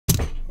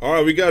All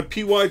right, we got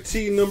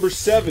PYT number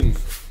 7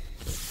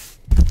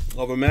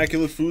 of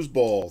Immaculate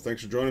Foosball.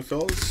 Thanks for joining,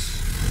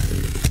 fellas.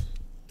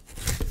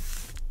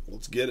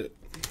 Let's get it.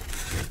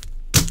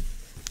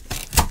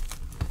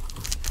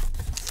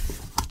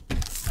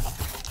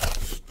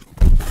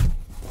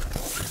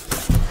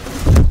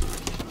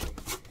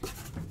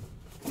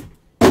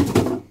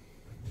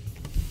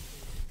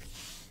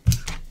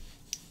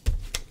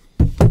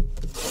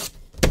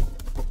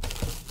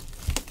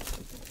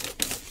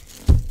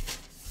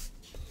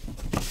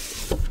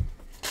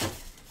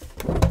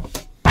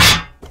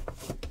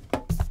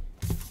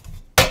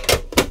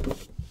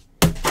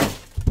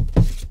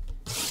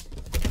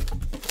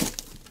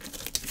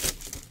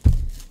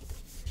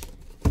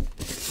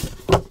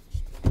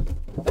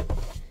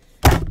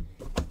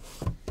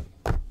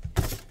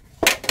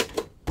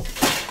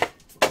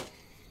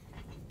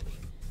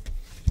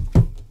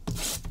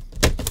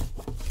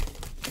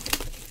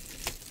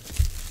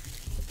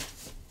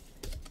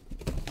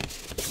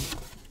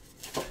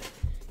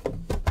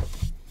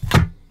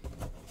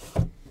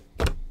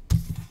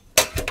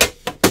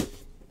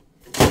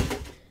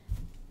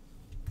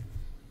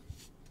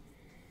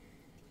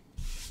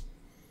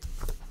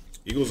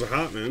 Eagles are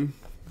hot, man.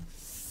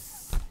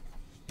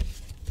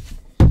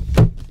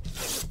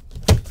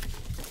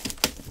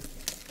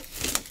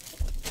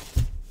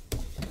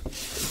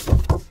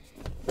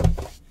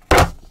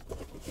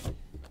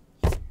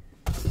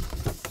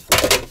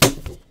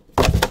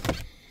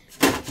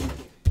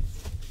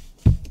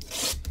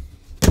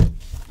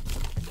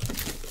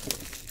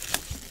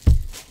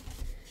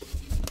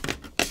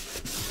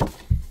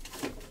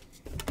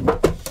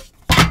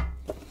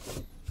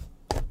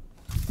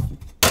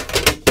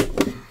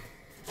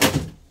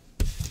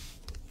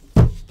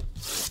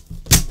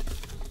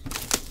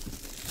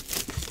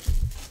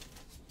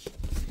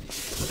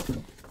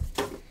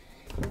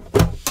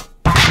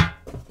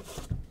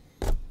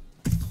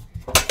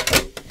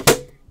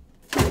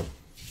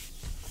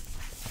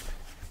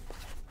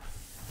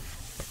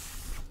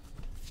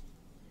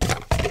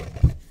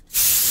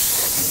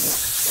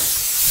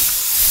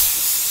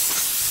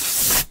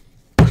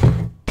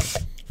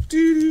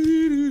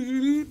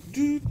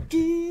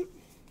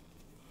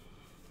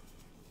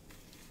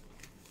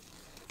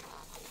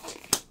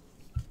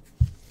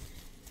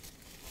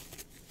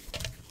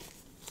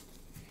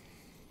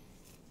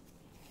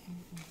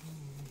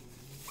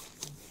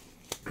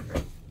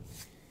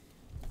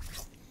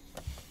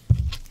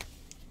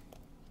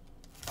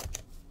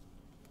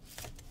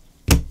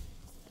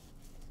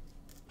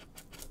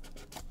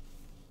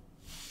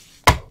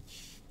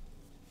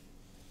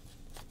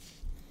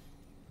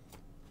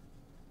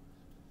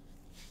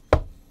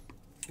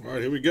 All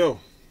right, here we go.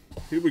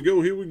 Here we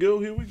go, here we go,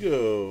 here we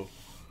go.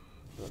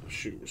 Oh,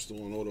 shoot, we're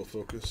still on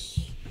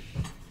autofocus.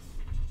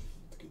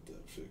 Get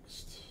that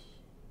fixed.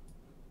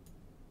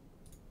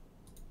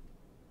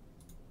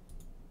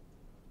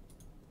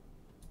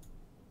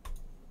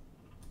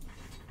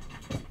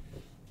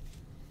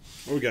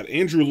 Oh, we got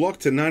Andrew Luck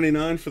to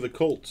 99 for the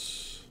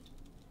Colts.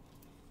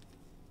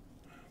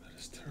 Wow, that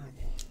is terrible.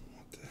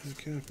 What the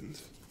heck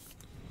happened?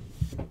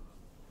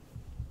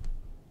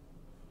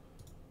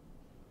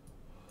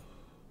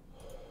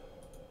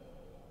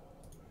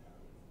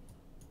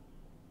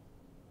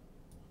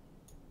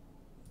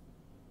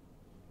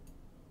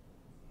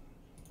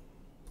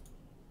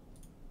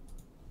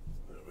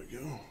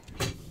 Go.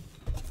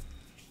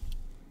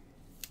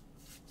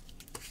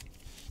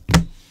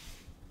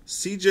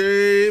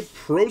 CJ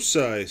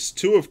Procise,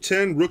 2 of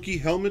 10 rookie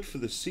helmet for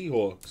the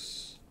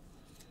Seahawks.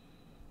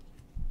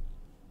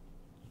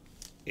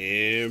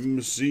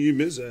 MC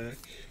Mizak.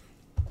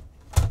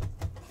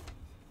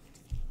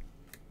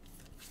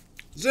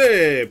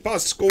 Zay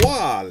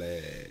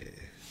Pasquale.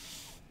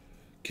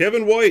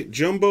 Kevin White,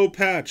 jumbo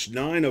patch,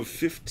 9 of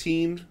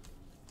 15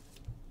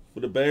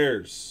 for the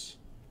Bears.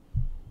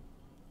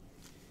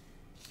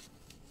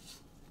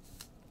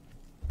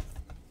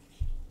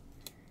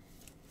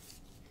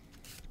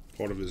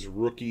 Part of his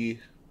rookie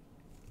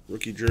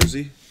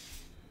jersey.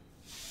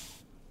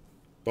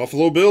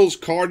 Buffalo Bills,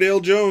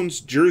 Cardale Jones,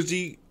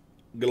 jersey,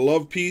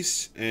 glove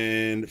piece,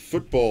 and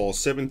football,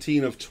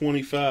 17 of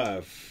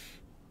 25.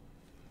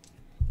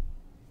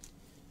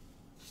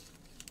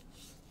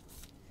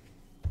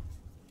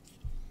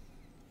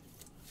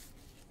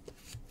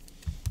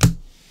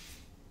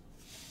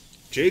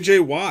 J.J.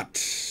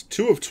 Watt,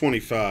 2 of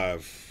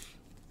 25.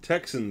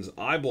 Texans,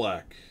 eye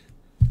black.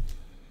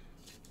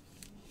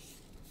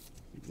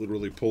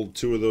 Literally pulled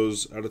 2 of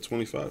those out of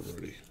 25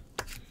 already.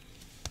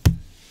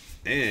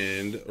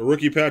 And a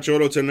rookie patch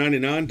auto to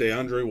 99,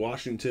 DeAndre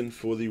Washington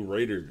for the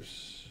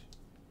Raiders.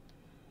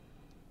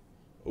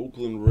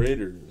 Oakland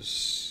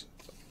Raiders.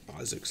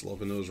 Isaac's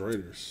loving those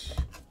Raiders.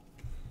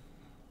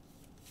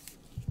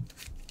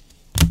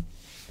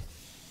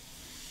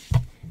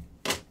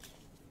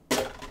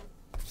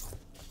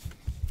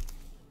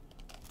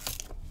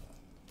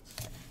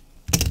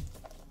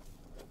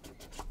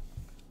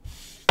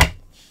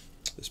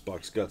 This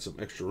box got some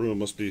extra room.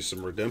 Must be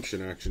some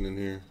redemption action in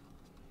here.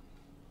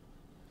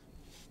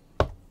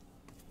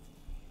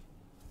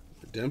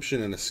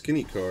 Redemption and a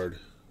skinny card.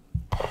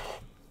 All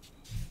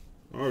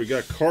right, we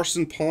got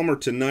Carson Palmer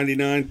to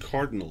 99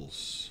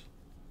 Cardinals.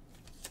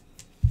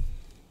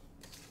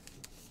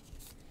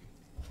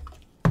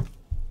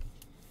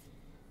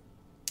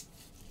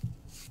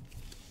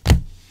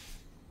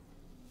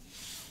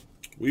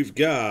 We've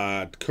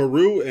got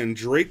Carew and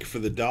Drake for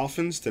the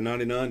Dolphins to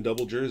 99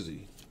 double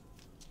jersey.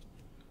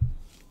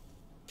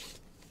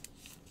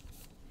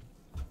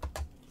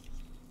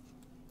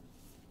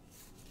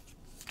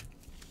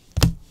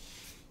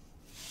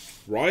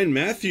 Ryan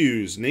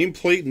Matthews,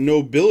 nameplate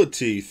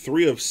nobility,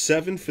 3 of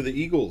 7 for the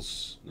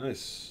Eagles.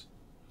 Nice.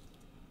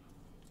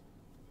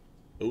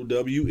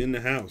 OW in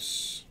the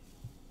house.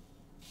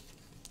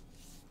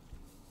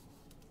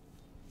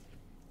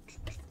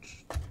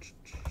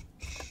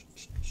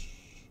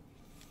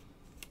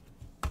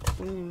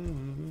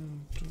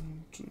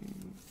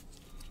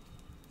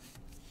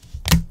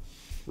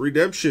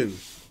 Redemption.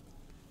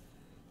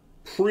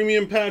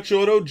 Premium patch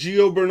auto,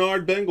 Gio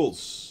Bernard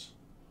Bengals.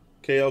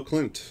 KL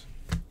Clint.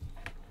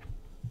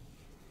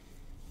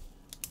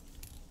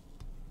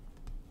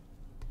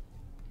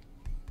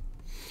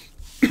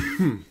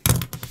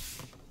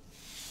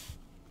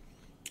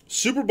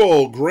 Super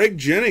Bowl, Greg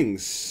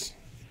Jennings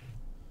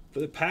for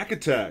the Pack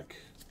Attack.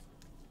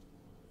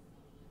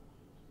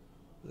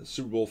 The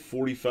Super Bowl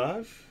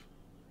 45.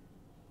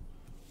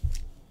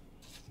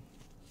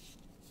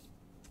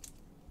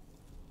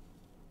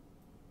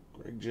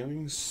 Greg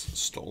Jennings,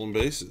 stolen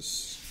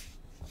bases.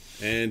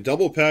 And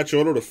double patch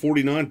auto to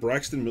 49,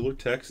 Braxton Miller,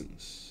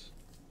 Texans.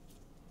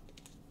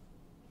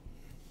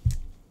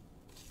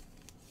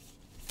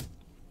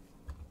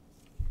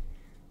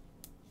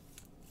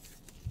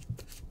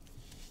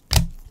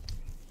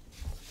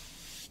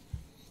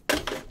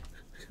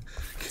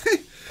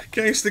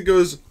 Gangsta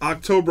goes,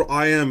 October,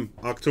 I am.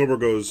 October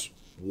goes,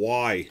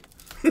 why?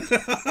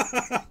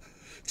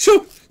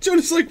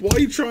 Jonas like, why are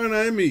you trying to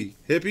end me,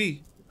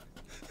 hippie?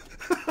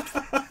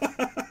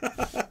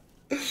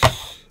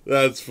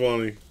 That's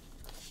funny.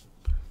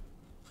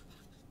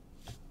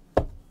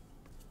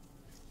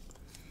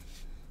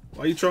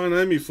 Why are you trying to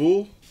end me,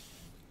 fool?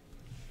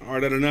 All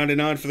right, at a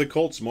 99 for the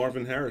Colts,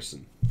 Marvin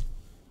Harrison.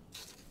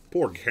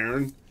 Poor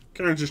Karen.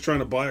 Karen's just trying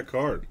to buy a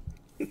card.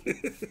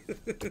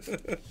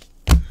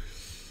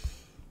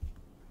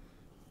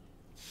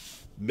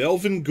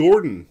 Melvin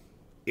Gordon,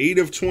 8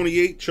 of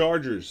 28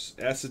 Chargers,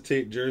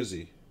 acetate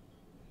jersey.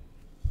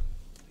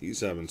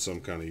 He's having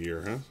some kind of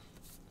year, huh?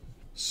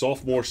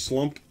 Sophomore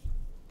slump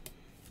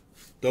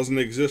doesn't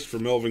exist for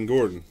Melvin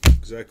Gordon.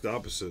 Exact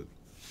opposite.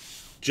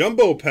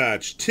 Jumbo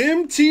patch,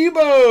 Tim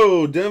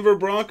Tebow, Denver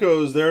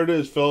Broncos. There it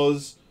is,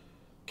 fellas.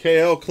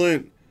 KL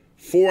Clint,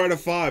 4 out of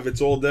 5. It's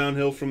all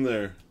downhill from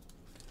there.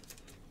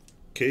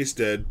 Case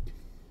dead.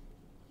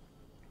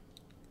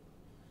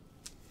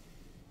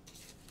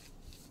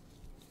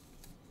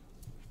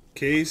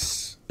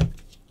 Case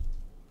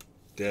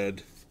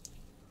dead.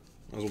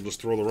 Might as well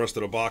just throw the rest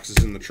of the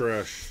boxes in the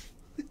trash.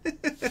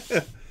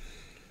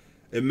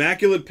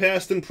 Immaculate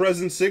past and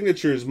present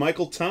signatures.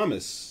 Michael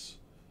Thomas.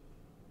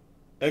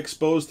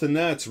 Exposed to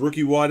Nats.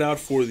 Rookie wideout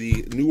for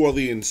the New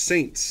Orleans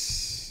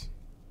Saints.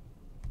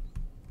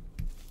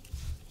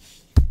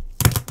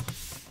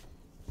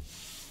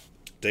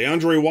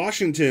 DeAndre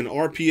Washington.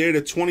 RPA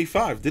to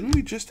 25. Didn't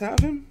we just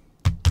have him?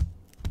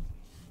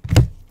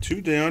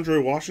 2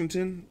 DeAndre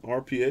Washington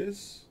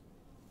RPAs.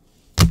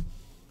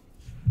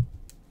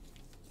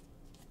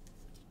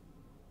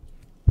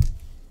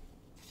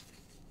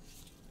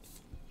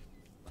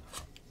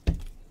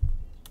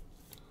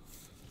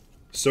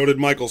 So did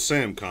Michael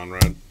Sam,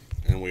 Conrad.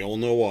 And we all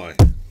know why.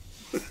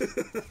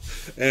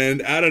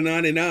 And out of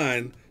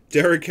 99,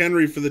 Derrick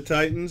Henry for the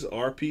Titans,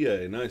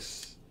 RPA.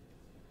 Nice.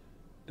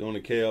 Going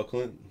to KL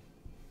Clint.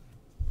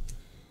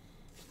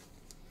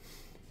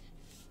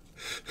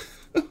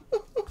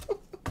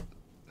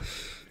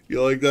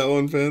 You like that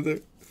one, Panther?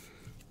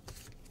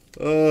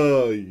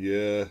 Oh,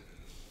 yeah.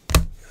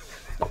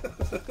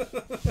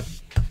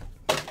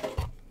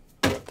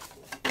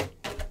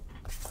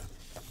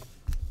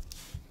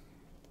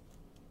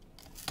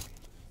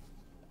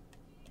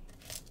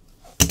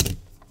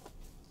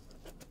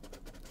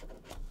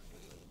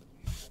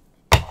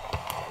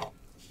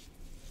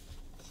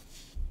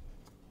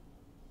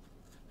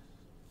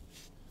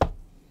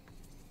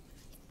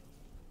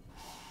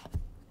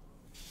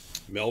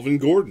 Melvin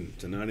Gordon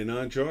to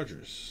 99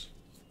 Chargers.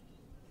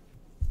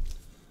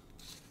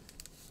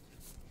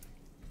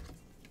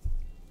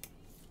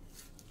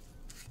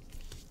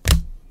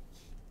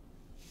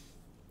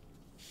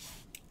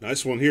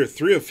 Nice one here.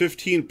 3 of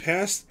 15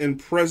 past and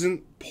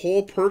present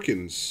Paul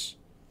Perkins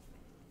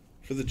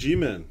for the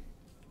G-Men.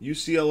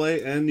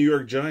 UCLA and New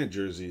York Giant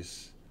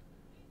jerseys.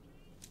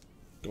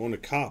 Going to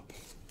Cop.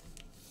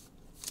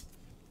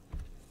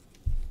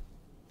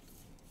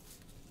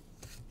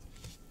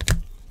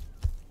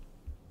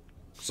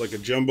 Looks like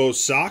a jumbo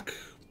sock.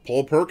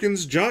 Paul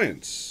Perkins,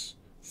 Giants.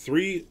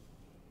 3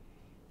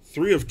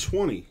 of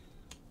 20.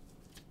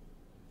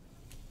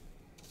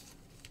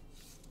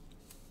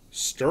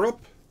 Stirrup.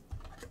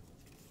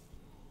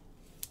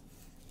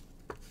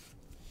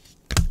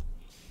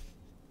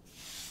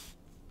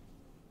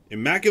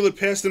 Immaculate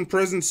past and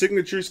present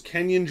signatures,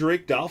 Kenyon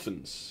Drake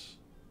Dolphins.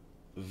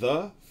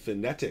 The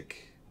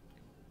Phonetic.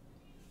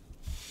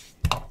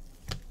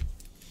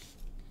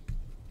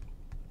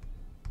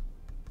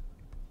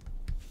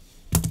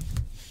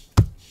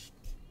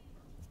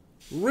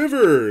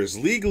 Rivers,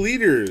 league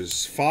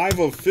leaders, 5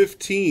 of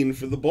 15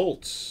 for the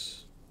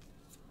Bolts.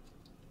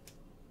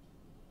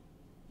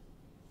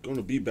 Going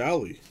to be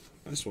Bally.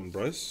 Nice one,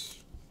 Bryce.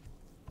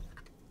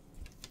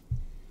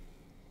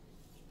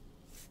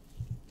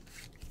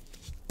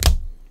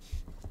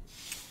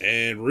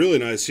 And really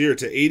nice here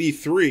to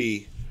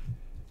 83.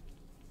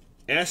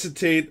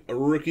 Acetate, a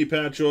rookie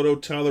patch auto,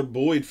 Tyler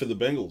Boyd for the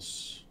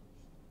Bengals.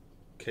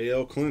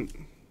 KL Clint.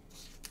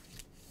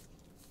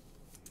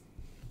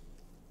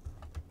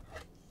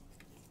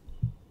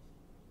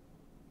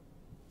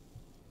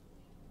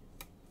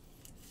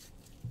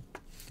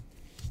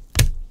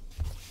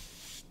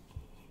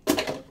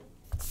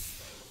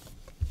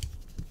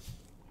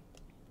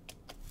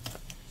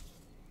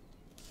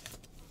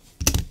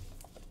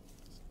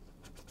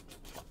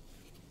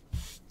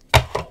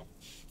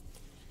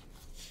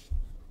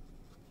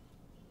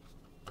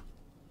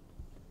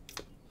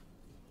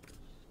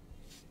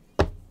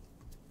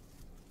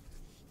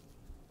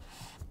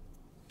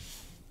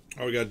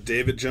 Oh, we got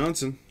David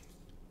Johnson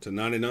to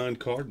 99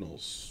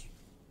 Cardinals.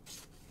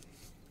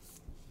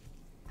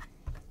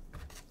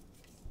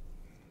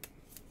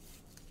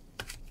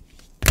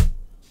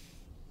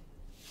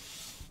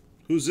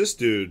 Who's this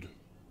dude?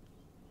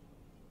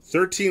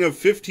 13 of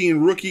 15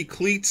 rookie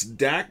cleats,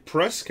 Dak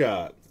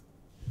Prescott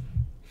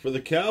for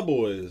the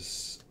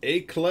Cowboys.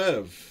 A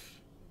Clev.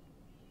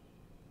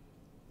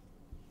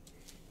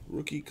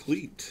 Rookie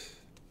cleat.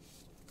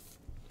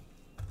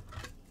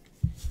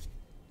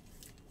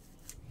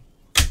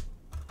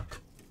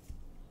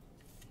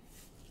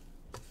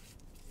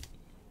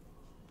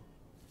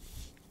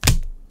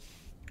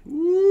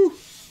 Woo!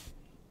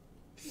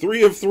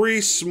 3 of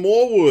 3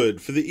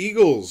 Smallwood for the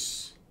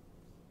Eagles.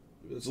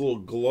 There's a little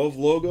glove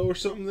logo or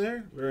something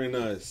there. Very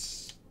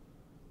nice.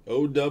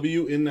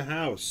 OW in the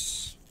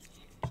house.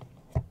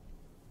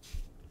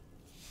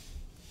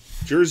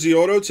 Jersey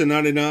auto to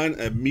 99,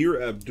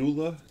 Amir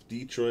Abdullah,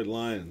 Detroit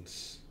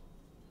Lions.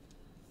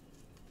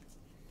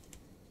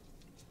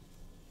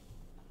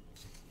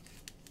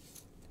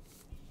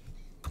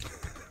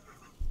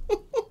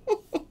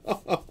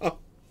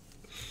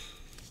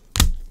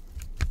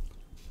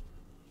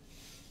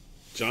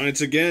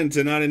 Giants again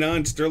to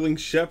 99, Sterling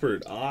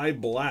Shepard, eye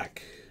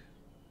black.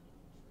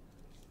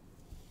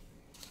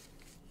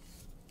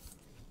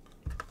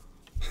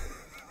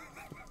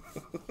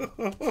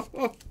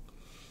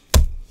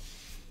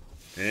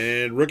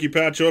 And rookie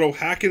patch auto,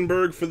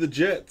 Hackenberg for the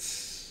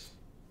Jets.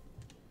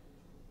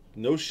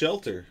 No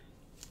shelter.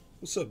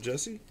 What's up,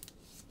 Jesse?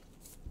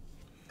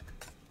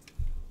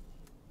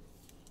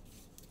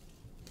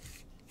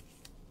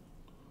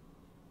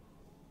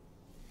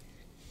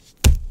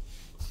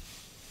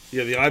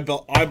 Yeah, the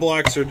eye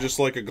blacks are just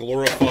like a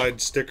glorified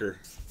sticker.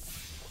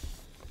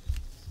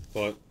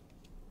 But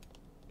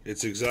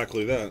it's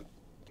exactly that.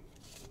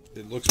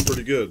 It looks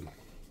pretty good.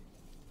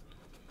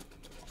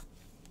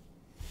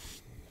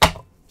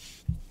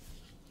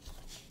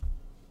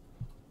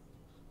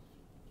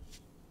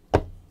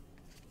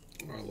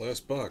 Alright,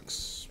 last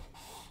box.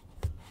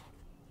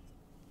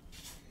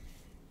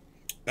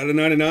 Out of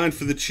 99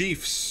 for the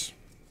Chiefs,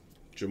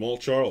 Jamal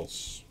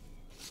Charles.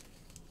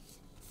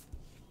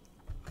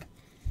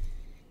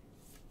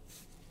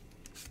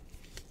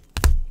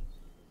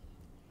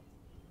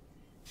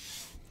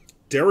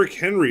 Derrick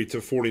Henry to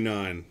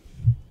 49.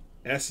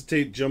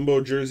 Acetate Jumbo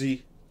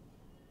Jersey,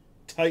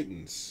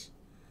 Titans.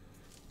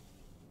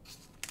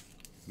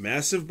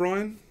 Massive,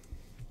 Brian?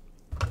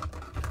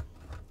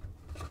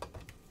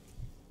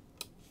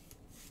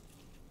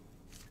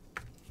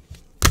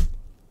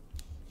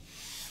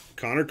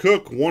 Connor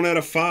Cook, 1 out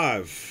of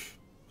 5.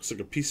 Looks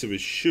like a piece of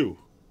his shoe.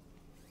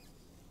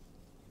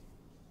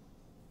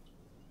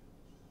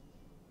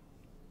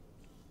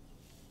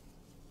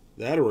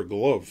 That or a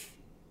glove.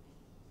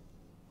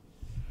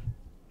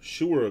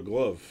 Shoe or a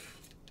glove.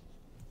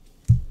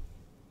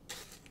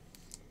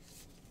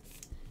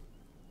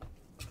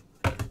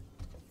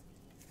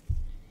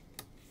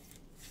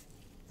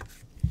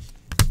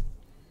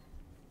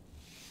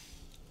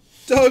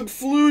 Doug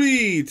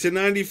Flutie to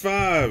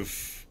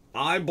 95.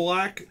 Eye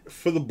black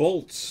for the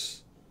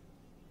Bolts.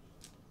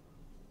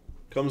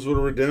 Comes with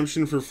a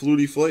redemption for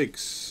Flutie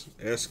Flakes.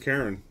 Ask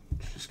Karen.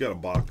 She's got a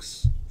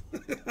box.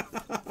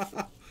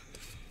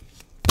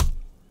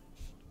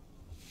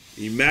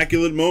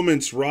 Immaculate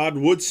Moments, Rod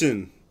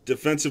Woodson.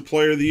 Defensive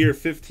Player of the Year,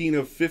 15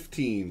 of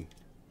 15.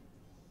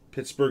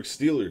 Pittsburgh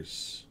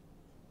Steelers.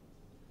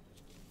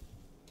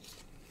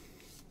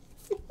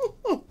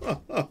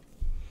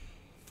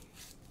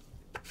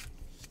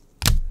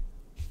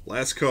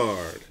 Last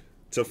card.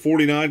 To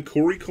 49,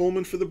 Corey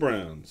Coleman for the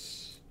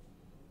Browns.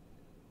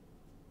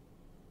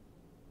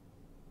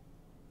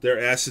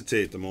 They're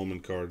acetate, the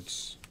moment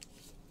cards.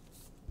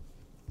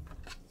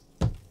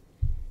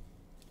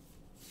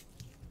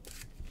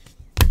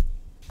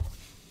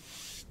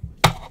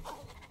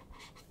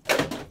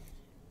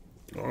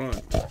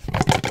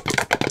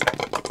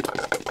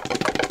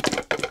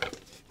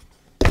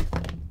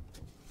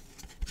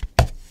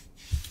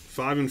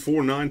 5 and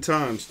 4, 9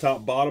 times.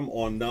 Top, bottom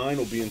on 9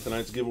 will be in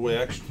tonight's giveaway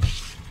action.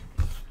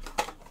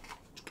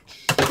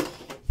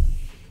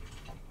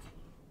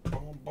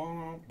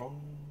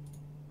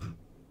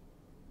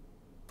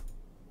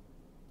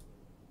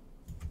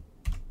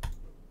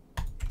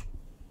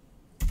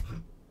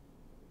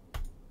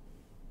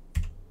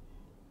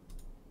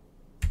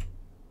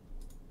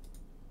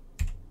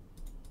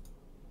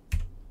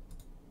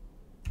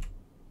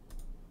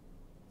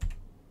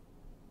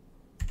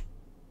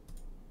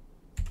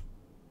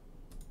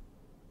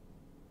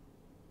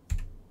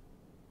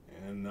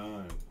 And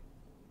 9.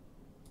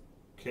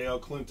 K.L.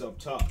 Clint up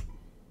top.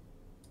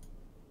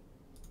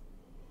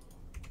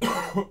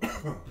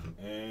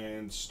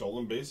 And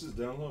stolen bases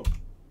down low.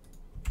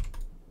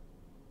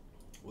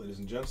 Ladies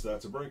and gents,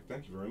 that's a break.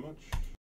 Thank you very much.